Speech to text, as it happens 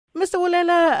Mr.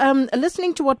 Wolela,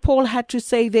 listening to what Paul had to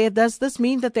say there, does this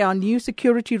mean that there are new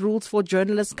security rules for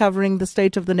journalists covering the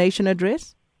State of the Nation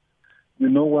address? You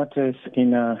know what,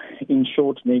 in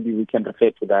short, maybe we can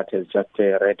refer to that as just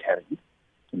a red herring,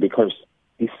 because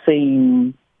the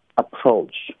same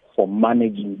approach for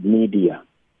managing media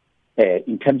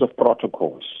in terms of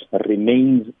protocols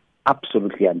remains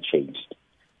absolutely unchanged.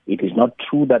 It is not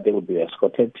true that they will be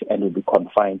escorted and will be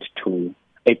confined to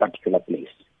a particular place,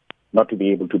 not to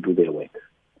be able to do their work.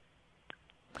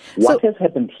 What has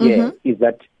happened here is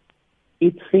that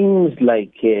it seems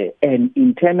like an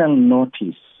internal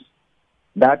notice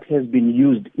that has been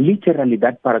used, literally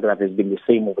that paragraph has been the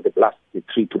same over the last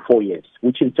 3 to 4 years,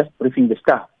 which is just briefing the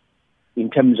staff in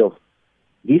terms of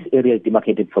this area is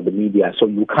demarcated for the media, so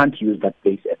you can't use that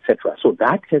place, etc. So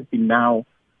that has been now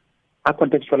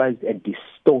contextualized and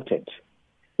distorted.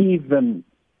 Even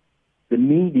the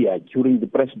media, during the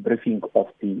press briefing of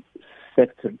the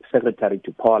Secretary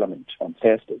to Parliament on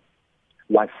Thursday,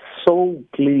 was so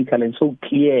clinical and so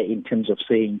clear in terms of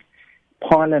saying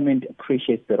Parliament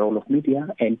appreciates the role of media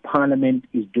and Parliament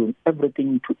is doing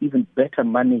everything to even better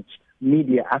manage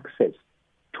media access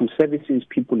to services,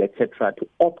 people, etc., to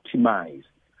optimize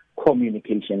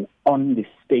communication on the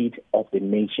State of the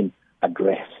Nation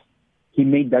address. He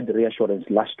made that reassurance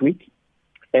last week,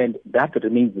 and that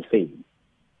remains the same.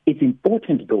 It's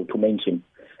important, though, to mention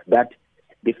that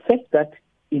the fact that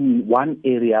in one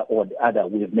area or the other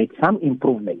we have made some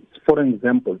improvements. For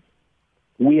example,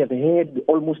 we have had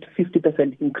almost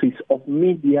 50% increase of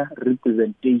media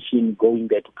representation going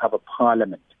there to cover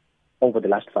Parliament over the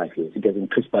last 5 years. It has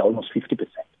increased by almost 50%.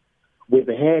 We've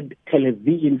had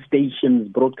television stations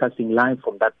broadcasting live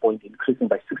from that point increasing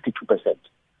by 62%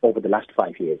 over the last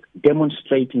 5 years,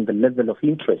 demonstrating the level of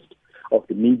interest of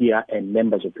the media and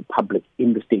members of the public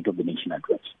in the State of the Nation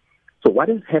address. So what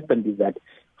has happened is that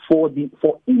for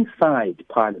inside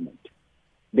Parliament,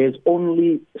 there's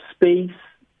only space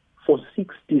for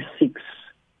 66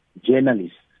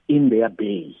 journalists in their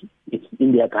bay. It's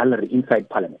in their gallery inside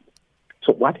Parliament.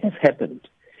 So what has happened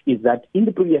is that in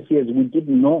the previous years, we did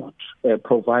not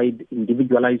provide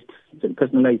individualized and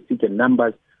personalized seat and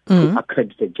numbers to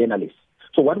accredited journalists.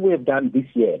 So what we have done this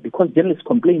year, because journalists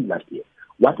complained last year,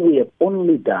 what we have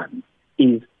only done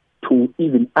is to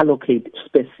even allocate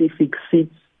specific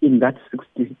seats in that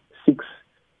 66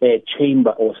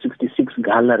 chamber or 66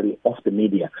 gallery of the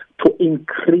media to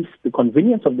increase the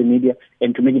convenience of the media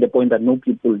and to make it a point that no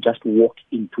people just walk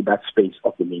into that space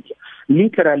of the media.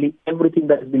 Literally, everything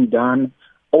that has been done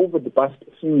over the past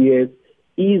few years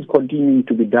is continuing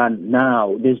to be done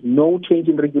now. There's no change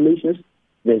in regulations.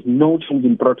 There's no change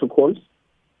in protocols.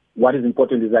 What is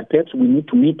important is that perhaps we need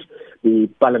to meet the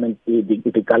Parliament,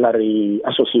 the Gallery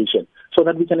Association, so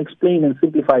that we can explain and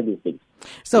simplify these things.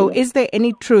 So is there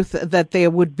any truth that there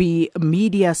would be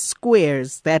media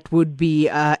squares that would be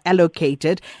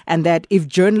allocated, and that if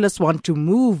journalists want to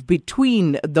move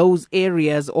between those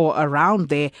areas or around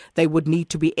there, they would need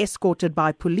to be escorted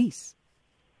by police?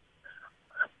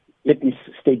 Let me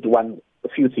state a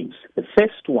few things. The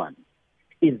first one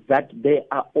is that there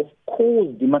are, of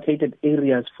course, demarcated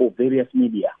areas for various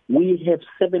media. We have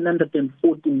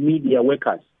 740 media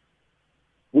workers,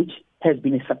 which has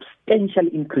been a substantial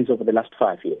increase over the last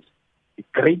 5 years. A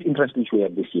great interest which we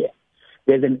have this year.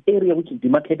 There's an area which is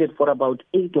demarcated for about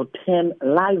 8 or 10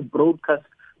 live broadcast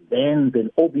vans and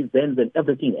OB vans and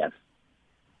everything else.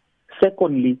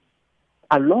 Secondly,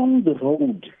 along the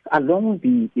road, along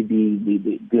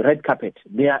the red carpet,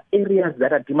 there are areas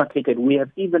that are demarcated. We have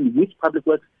even, with Public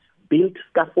Works, built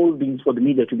scaffoldings for the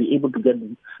media to be able to get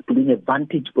to be in a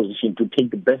vantage position to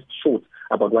take the best shots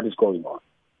about what is going on.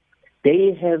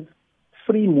 They have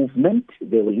free movement.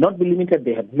 They will not be limited.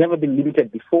 They have never been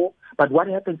limited before. But what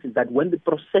happens is that when the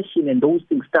procession and those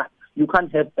things start, you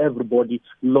can't have everybody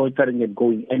loitering and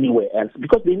going anywhere else,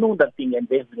 because they know that thing and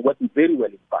they've been working very well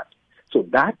in part. So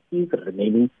that is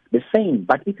remaining the same.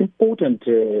 But it's important,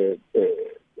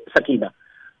 Sakina,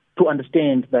 to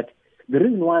understand that the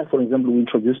reason why, for example, we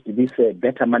introduced this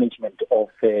better management of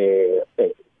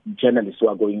journalists who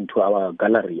are going to our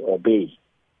gallery or bay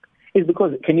is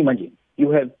because, can you imagine,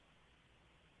 you have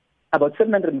about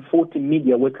 740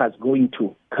 media workers going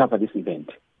to cover this event.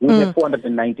 We have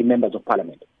 490 members of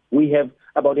Parliament. We have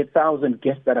about 1,000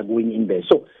 guests that are going in there.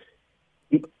 So,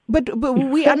 But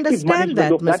we understand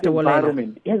that, Mr.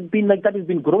 environment has been like that, has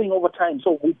been growing over time.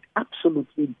 So we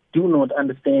absolutely do not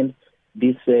understand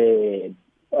this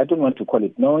I don't want to call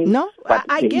it noise. No, but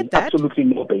I get there is that. Absolutely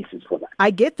no basis for that. I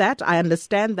get that. I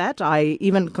understand that. I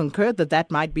even concur that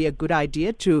that might be a good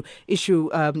idea to issue,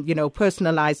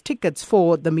 personalized tickets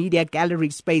for the media gallery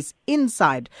space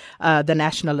inside the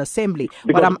National Assembly.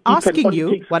 Because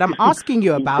What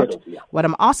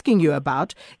I'm asking you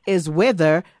about is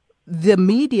whether the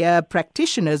media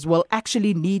practitioners will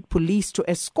actually need police to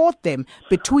escort them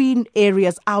between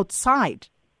areas outside.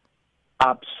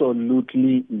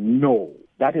 Absolutely no.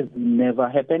 That has never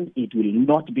happened. It will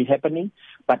not be happening.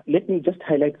 But let me just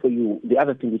highlight for you the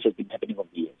other thing which has been happening over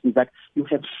the years is that you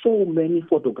have so many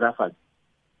photographers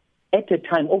at a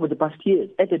time, over the past years,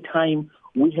 at a time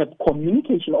we have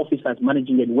communication officers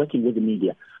managing and working with the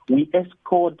media. We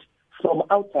escort from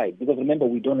outside, because remember,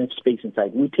 we don't have space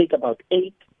inside. We take about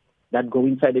 8 that go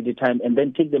inside at a time and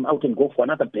then take them out and go for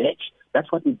another batch.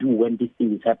 That's what we do when this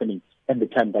thing is happening at the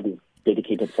time that is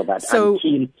dedicated for that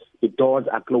until the doors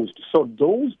are closed. So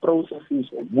those processes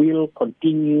will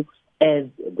continue as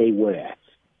they were.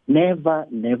 Never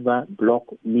block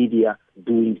media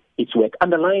doing its work.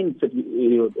 Underline,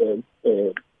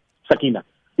 Sakina,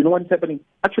 you know what's happening?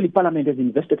 Actually, Parliament has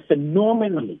invested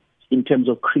phenomenally in terms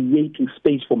of creating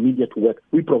space for media to work.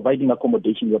 We're providing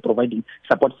accommodation, we're providing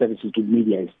support services to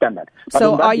media as standard. But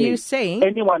so are you saying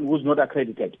anyone who's not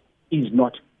accredited is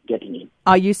not getting in?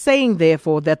 Are you saying,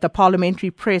 therefore, that the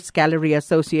Parliamentary Press Gallery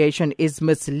Association is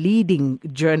misleading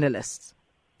journalists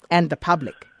and the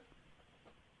public?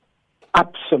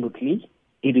 Absolutely.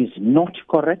 It is not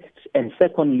correct. And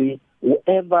secondly,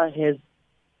 whoever has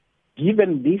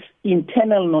given this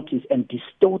internal notice and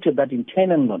distorted that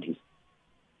internal notice,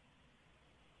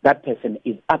 that person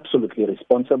is absolutely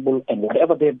responsible, and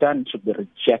whatever they've done should be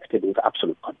rejected with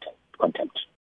absolute contempt.